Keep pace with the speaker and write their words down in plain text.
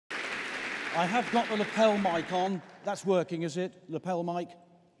I have got the lapel mic on. That's working, is it? Lapel mic?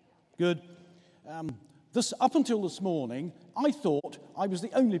 Good. Up until this morning, I thought I was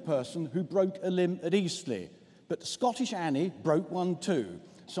the only person who broke a limb at Eastleigh, but Scottish Annie broke one too.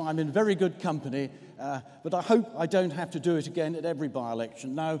 So I'm in very good company, but I hope I don't have to do it again at every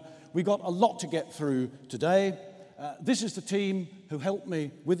by-election. Now, we've got a lot to get through today. This is the team who helped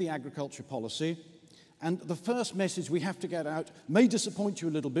me with the agriculture policy. And the first message we have to get out may disappoint you a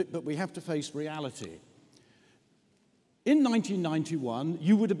little bit, but we have to face reality. In 1991,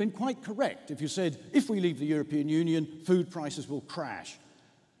 you would have been quite correct if you said, if we leave the European Union, food prices will crash.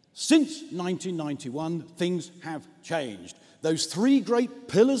 Since 1991, things have changed. Those three great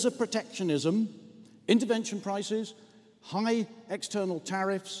pillars of protectionism, intervention prices, high external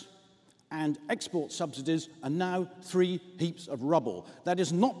tariffs, and export subsidies are now three heaps of rubble. That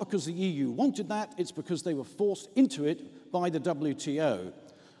is not because the EU wanted that, it's because they were forced into it by the WTO.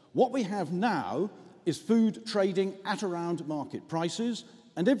 What we have now is food trading at around market prices,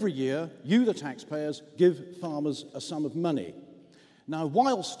 and every year, you, the taxpayers, give farmers a sum of money. Now,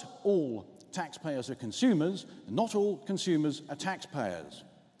 whilst all taxpayers are consumers, not all consumers are taxpayers.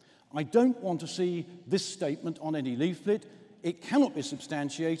 I don't want to see this statement on any leaflet. It cannot be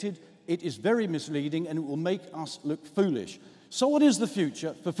substantiated. It is very misleading, and it will make us look foolish. So what is the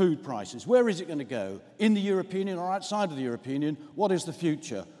future for food prices? Where is it going to go? In the European Union or outside of the European Union? What is the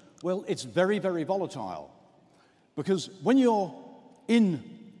future? Well, it's very, very volatile. Because when you're in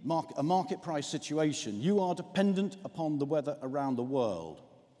a market price situation, you are dependent upon the weather around the world.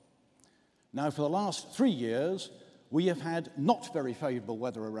 Now, for the last 3 years, we have had not very favourable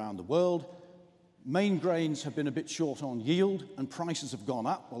weather around the world. Main grains have been a bit short on yield and prices have gone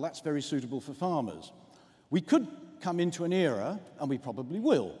up. Well, that's very suitable for farmers. We could come into an era, and we probably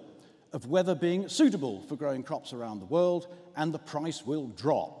will, of weather being suitable for growing crops around the world, and the price will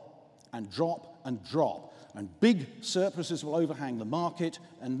drop and drop and drop. And big surpluses will overhang the market,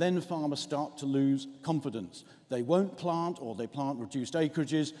 and then farmers start to lose confidence. They won't plant, or they plant reduced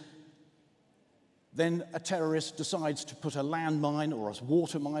acreages. Then a terrorist decides to put a landmine or a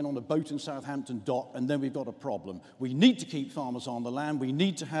water mine on a boat in Southampton dock, and then we've got a problem. We need to keep farmers on the land. We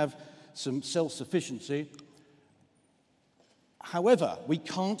need to have some self-sufficiency. However, we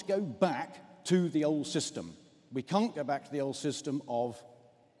can't go back to the old system. We can't go back to the old system of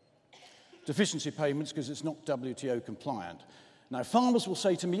deficiency payments because it's not WTO compliant. Now, farmers will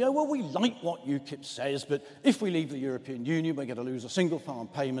say to me, oh, well, we like what UKIP says, but if we leave the European Union, we're going to lose a single farm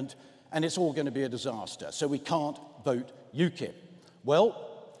payment, and it's all going to be a disaster, so we can't vote UKIP.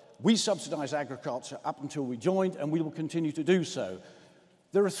 Well, we subsidise agriculture up until we joined, and we will continue to do so.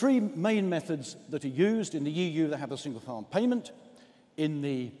 There are three main methods that are used. In the EU, they have a single farm payment. In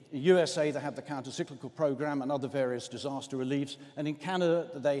the USA, they have the counter-cyclical programme and other various disaster reliefs. And in Canada,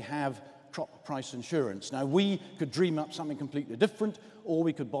 they have crop price insurance. Now, we could dream up something completely different, or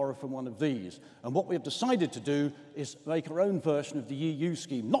we could borrow from one of these. And what we have decided to do is make our own version of the EU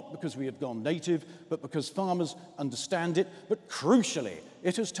scheme, not because we have gone native, but because farmers understand it. But crucially,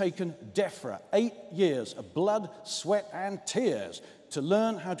 it has taken DEFRA 8 years of blood, sweat, and tears to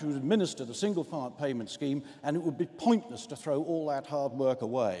learn how to administer the single farm payment scheme, and it would be pointless to throw all that hard work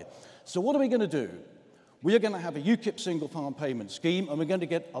away. So what are we going to do? We are going to have a UKIP single farm payment scheme, and we're going to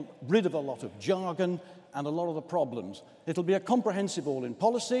get rid of a lot of jargon and a lot of the problems. It'll be a comprehensive all-in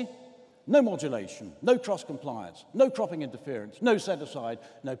policy, no modulation, no cross-compliance, no cropping interference, no set-aside,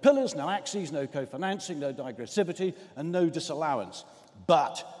 no pillars, no axes, no co-financing, no digressivity, and no disallowance.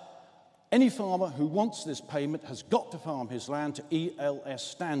 But any farmer who wants this payment has got to farm his land to ELS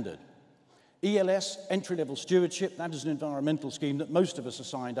standard. ELS, entry-level stewardship, that is an environmental scheme that most of us are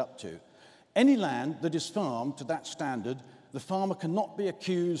signed up to. Any land that is farmed to that standard, the farmer cannot be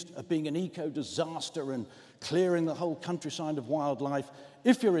accused of being an eco-disaster and clearing the whole countryside of wildlife.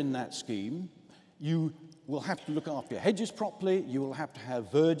 If you're in that scheme, you will have to look after your hedges properly, you will have to have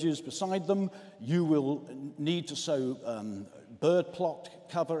verges beside them, you will need to sow bird plot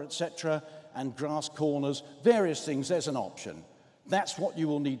cover, etc., and grass corners, various things. There's an option. That's what you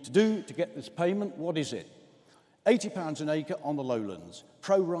will need to do to get this payment. What is it? £80 an acre on the lowlands,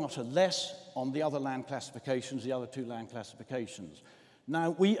 pro rata less on the other land classifications, the other two land classifications.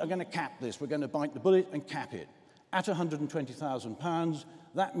 Now, we are going to cap this. We're going to bite the bullet and cap it. At £120,000,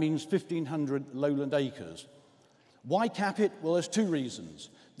 that means 1,500 lowland acres. Why cap it? Well, there's two reasons.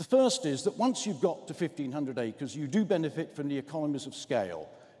 The first is that once you've got to 1,500 acres, you do benefit from the economies of scale.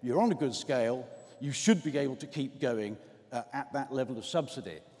 You're on a good scale. You should be able to keep going at that level of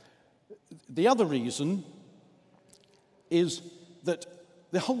subsidy. The other reason is that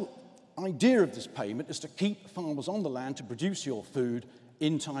the whole idea of this payment is to keep farmers on the land to produce your food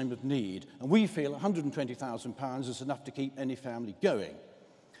in time of need. And we feel £120,000 is enough to keep any family going.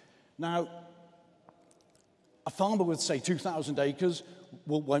 Now, a farmer with, say, 2,000 acres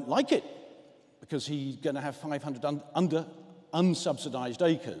won't like it because he's going to have 500 unsubsidised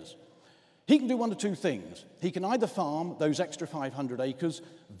acres. He can do one of two things. He can either farm those extra 500 acres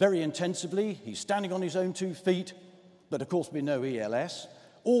very intensively, he's standing on his own 2 feet, but of course there'll be no ELS,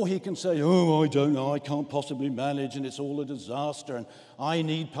 or he can say, oh, I don't know, I can't possibly manage and it's all a disaster and I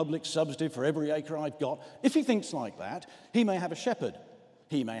need public subsidy for every acre I've got. If he thinks like that, he may have a shepherd,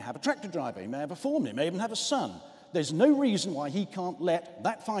 he may have a tractor driver, he may have a foreman, he may even have a son. There's no reason why he can't let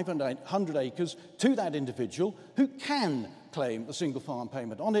that 500 acres to that individual who can claim a single farm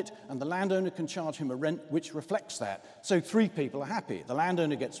payment on it, and the landowner can charge him a rent which reflects that. So 3 people are happy. The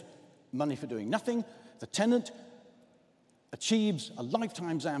landowner gets money for doing nothing, the tenant achieves a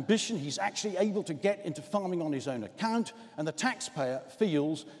lifetime's ambition, he's actually able to get into farming on his own account, and the taxpayer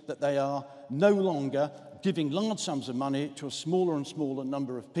feels that they are no longer giving large sums of money to a smaller and smaller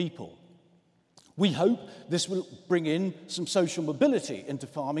number of people. We hope this will bring in some social mobility into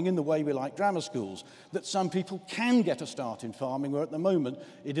farming in the way we like grammar schools, that some people can get a start in farming, where at the moment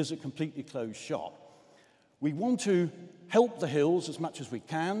it is a completely closed shop. We want to help the hills as much as we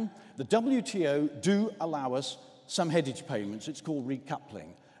can. The WTO do allow us some headage payments. It's called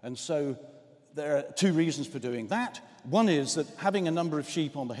recoupling. And so there are 2 reasons for doing that. One is that having a number of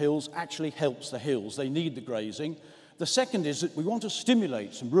sheep on the hills actually helps the hills. They need the grazing. The second is that we want to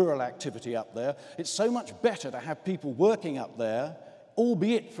stimulate some rural activity up there. It's so much better to have people working up there,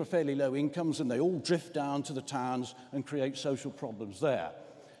 albeit for fairly low incomes, and they all drift down to the towns and create social problems there.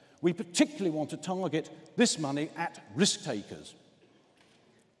 We particularly want to target this money at risk takers.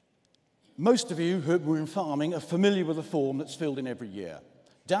 Most of you who are in farming are familiar with a form that's filled in every year.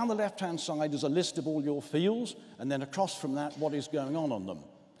 Down the left-hand side is a list of all your fields, and then across from that, what is going on them.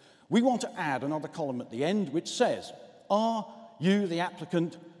 We want to add another column at the end which says, are you, the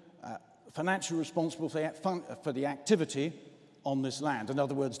applicant, financially responsible for the activity on this land? In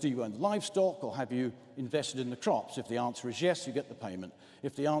other words, do you own the livestock or have you invested in the crops? If the answer is yes, you get the payment.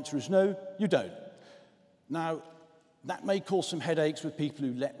 If the answer is no, you don't. Now, that may cause some headaches with people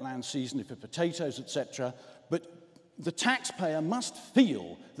who let land season for potatoes, etc., but the taxpayer must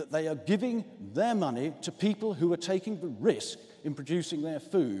feel that they are giving their money to people who are taking the risk in producing their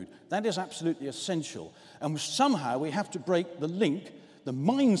food. That is absolutely essential. And somehow we have to break the link, the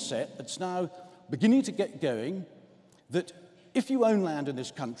mindset that's now beginning to get going, that if you own land in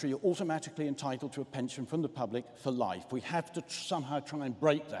this country, you're automatically entitled to a pension from the public for life. We have to somehow try and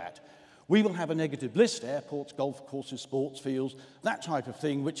break that. We will have a negative list, airports, golf courses, sports fields, that type of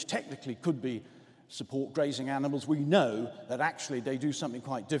thing, which technically could be support grazing animals. We know that actually they do something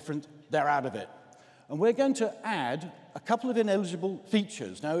quite different. They're out of it. And we're going to add a couple of ineligible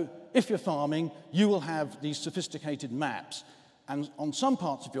features. Now, if you're farming, you will have these sophisticated maps. And on some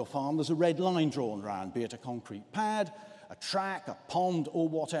parts of your farm, there's a red line drawn around, be it a concrete pad, a track, a pond, or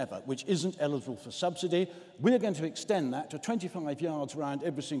whatever, which isn't eligible for subsidy. We're going to extend that to 25 yards around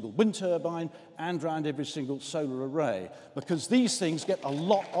every single wind turbine and around every single solar array, because these things get a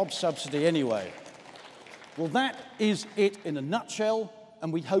lot of subsidy anyway. Well, that is it in a nutshell,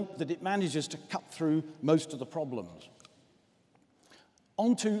 and we hope that it manages to cut through most of the problems.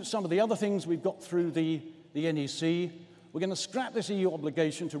 On to some of the other things we've got through the NEC. We're going to scrap this EU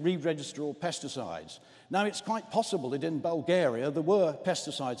obligation to re-register all pesticides. Now, it's quite possible that in Bulgaria there were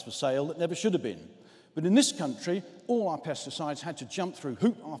pesticides for sale that never should have been. But in this country, all our pesticides had to jump through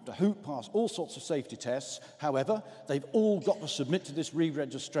hoop after hoop, pass all sorts of safety tests. However, they've all got to submit to this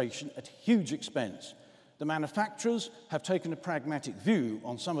re-registration at huge expense. The manufacturers have taken a pragmatic view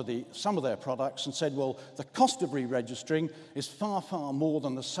on some of their products and said, well, the cost of re-registering is far, far more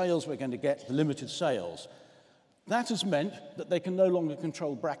than the sales we're going to get, the limited sales. That has meant that they can no longer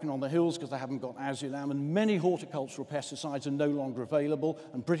control bracken on the hills because they haven't got azulam, and many horticultural pesticides are no longer available,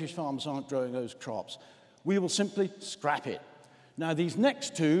 and British farmers aren't growing those crops. We will simply scrap it. Now, these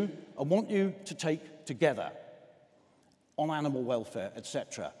next two I want you to take together on animal welfare,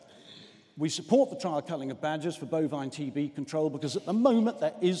 etc. We support the trial culling of badgers for bovine TB control because at the moment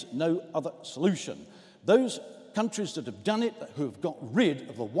there is no other solution. Those countries that have done it, who have got rid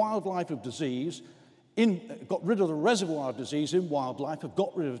of the wildlife of disease, got rid of the reservoir of disease in wildlife, have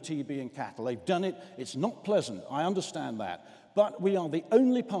got rid of TB in cattle. They've done it. It's not pleasant. I understand that. But we are the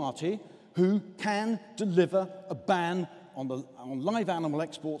only party who can deliver a ban on live animal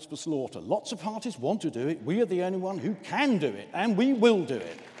exports for slaughter. Lots of parties want to do it. We are the only one who can do it, and we will do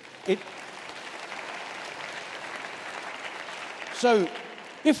it. So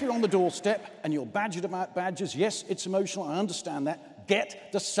if you're on the doorstep and you're badgered about badgers, yes, it's emotional, I understand that.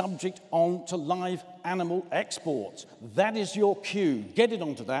 get the subject on to live animal exports. That is your cue. Get it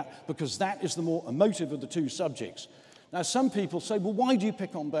onto that, because that is the more emotive of the two subjects. Now, some people say, well, why do you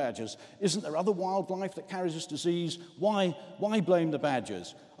pick on badgers? Isn't there other wildlife that carries this disease? Why blame the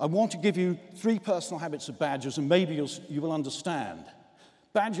badgers? I want to give you 3 personal habits of badgers, and maybe you will understand.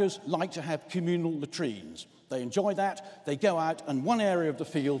 Badgers like to have communal latrines. They enjoy that. They go out, and one area of the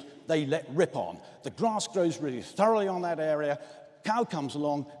field they let rip on. The grass grows really thoroughly on that area. Cow comes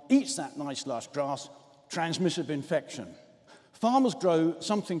along, eats that nice lush grass, transmissive infection. Farmers grow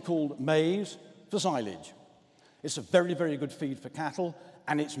something called maize for silage. It's a very, very good feed for cattle,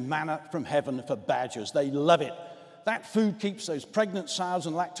 and it's manna from heaven for badgers. They love it. That food keeps those pregnant sows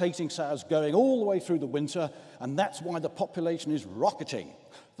and lactating sows going all the way through the winter, and that's why the population is rocketing.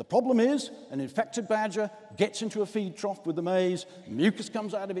 The problem is, an infected badger gets into a feed trough with the maize, mucus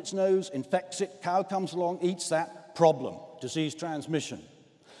comes out of its nose, infects it, cow comes along, eats that, problem, disease transmission.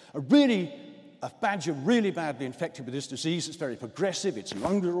 A badger really badly infected with this disease, it's very progressive, its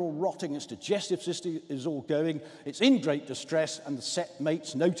lungs are all rotting, its digestive system is all going, it's in great distress, and the set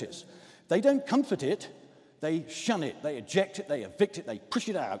mates notice. They don't comfort it, they shun it, they eject it, they evict it, they push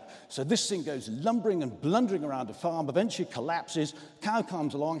it out. So this thing goes lumbering and blundering around a farm, eventually collapses, cow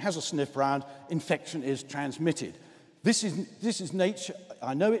comes along, has a sniff round, infection is transmitted. This is nature.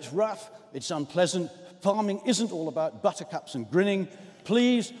 I know it's rough, it's unpleasant. Farming isn't all about buttercups and grinning.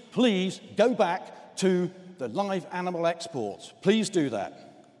 Please, please go back to the live animal exports. Please do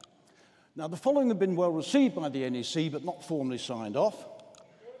that. Now, the following have been well received by the NEC, but not formally signed off.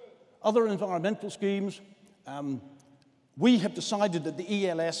 Other environmental schemes, we have decided that the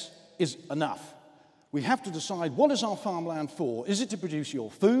ELS is enough. We have to decide, what is our farmland for? Is it to produce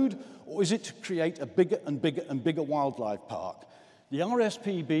your food, or is it to create a bigger and bigger and bigger wildlife park? The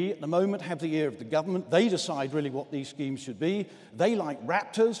RSPB at the moment have the ear of the government. They decide really what these schemes should be. They like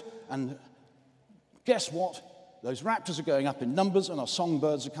raptors, and guess what? Those raptors are going up in numbers, and our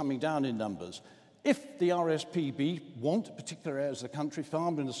songbirds are coming down in numbers. If the RSPB want particular areas of the country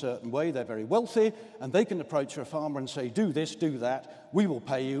farmed in a certain way, they're very wealthy, and they can approach a farmer and say, do this, do that, we will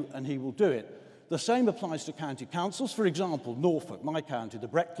pay you, and he will do it. The same applies to county councils. For example, Norfolk, my county, the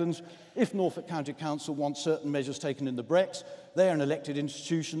Brecklands. If Norfolk County Council wants certain measures taken in the Brecks, they're an elected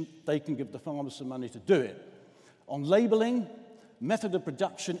institution. They can give the farmers some money to do it. On labelling, method of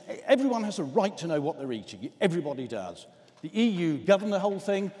production, everyone has a right to know what they're eating. Everybody does. The EU govern the whole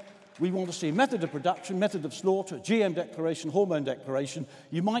thing. We want to see method of production, method of slaughter, GM declaration, hormone declaration.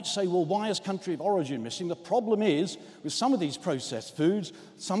 You might say, well, why is country of origin missing? The problem is, with some of these processed foods,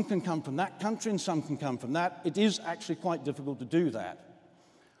 some can come from that country and some can come from that. It is actually quite difficult to do that.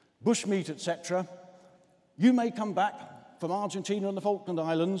 Bushmeat, etc. You may come back from Argentina and the Falkland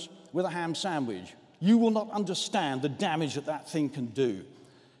Islands with a ham sandwich. You will not understand the damage that that thing can do.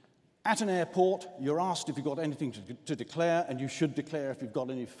 At an airport, you're asked if you've got anything to declare, and you should declare if you've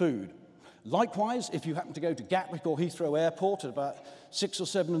got any food. Likewise, if you happen to go to Gatwick or Heathrow Airport at about 6 or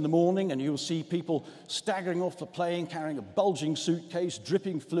 7 in the morning, and you'll see people staggering off the plane carrying a bulging suitcase,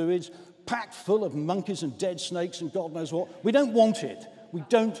 dripping fluids, packed full of monkeys and dead snakes and God knows what. We don't want it. We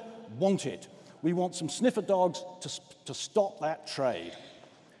don't want it. We want some sniffer dogs to stop that trade.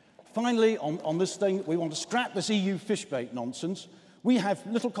 Finally, on this thing, we want to scrap this EU fish bait nonsense. We have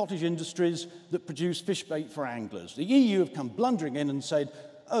little cottage industries that produce fish bait for anglers. The EU have come blundering in and said,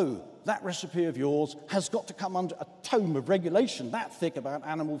 oh, that recipe of yours has got to come under a tome of regulation that thick about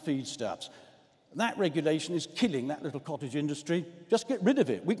animal feedstuffs. That regulation is killing that little cottage industry. Just get rid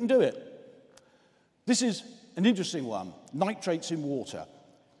of it. We can do it. This is an interesting one, nitrates in water.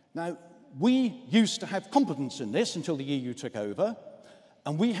 Now, we used to have competence in this until the EU took over.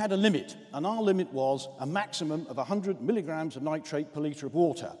 And we had a limit, and our limit was a maximum of 100 milligrams of nitrate per litre of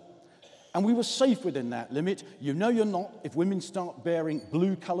water. And we were safe within that limit. You know you're not if women start bearing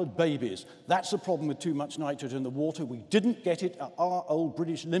blue-coloured babies. That's the problem with too much nitrate in the water. We didn't get it at our old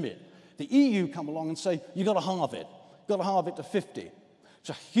British limit. The EU come along and say, you've got to halve it. You've got to halve it to 50. It's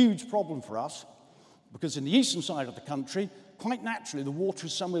a huge problem for us, because in the eastern side of the country, quite naturally, the water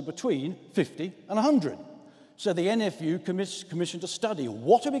is somewhere between 50 and 100. So the NFU commissioned a study.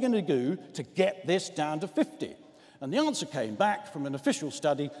 What are we going to do to get this down to 50? And the answer came back from an official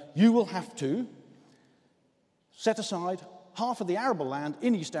study. You will have to set aside half of the arable land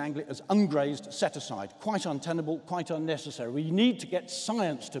in East Anglia as ungrazed set aside. Quite untenable, quite unnecessary. We need to get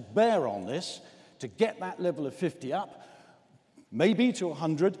science to bear on this to get that level of 50 up, maybe to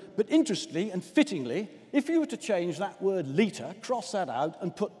 100. But interestingly and fittingly, if you were to change that word litre, cross that out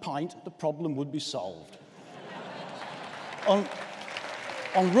and put pint, the problem would be solved. On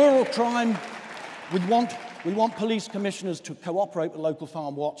rural crime, we want We want police commissioners to cooperate with local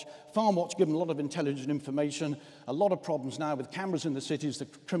Farm Watch. Farm Watch give them a lot of intelligent information. A lot of problems now with cameras in the cities. The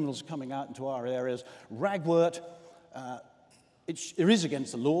criminals are coming out into our areas. Ragwort, it is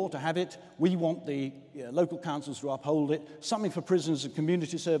against the law to have it. We want the local councils to uphold it. Something for prisoners and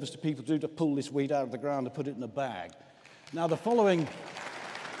community service to people to do to pull this weed out of the ground and put it in a bag. Now, the following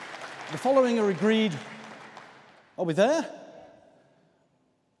are agreed. Are we there?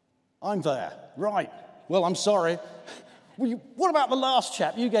 I'm there. Right. Well, I'm sorry. What about the last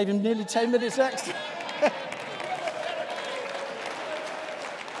chap? You gave him nearly 10 minutes extra.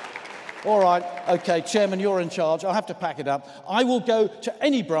 All right. Okay, Chairman, you're in charge. I'll have to pack it up. I will go to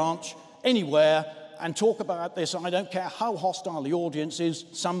any branch, anywhere, and talk about this. I don't care how hostile the audience is.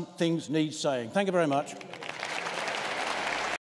 Some things need saying. Thank you very much.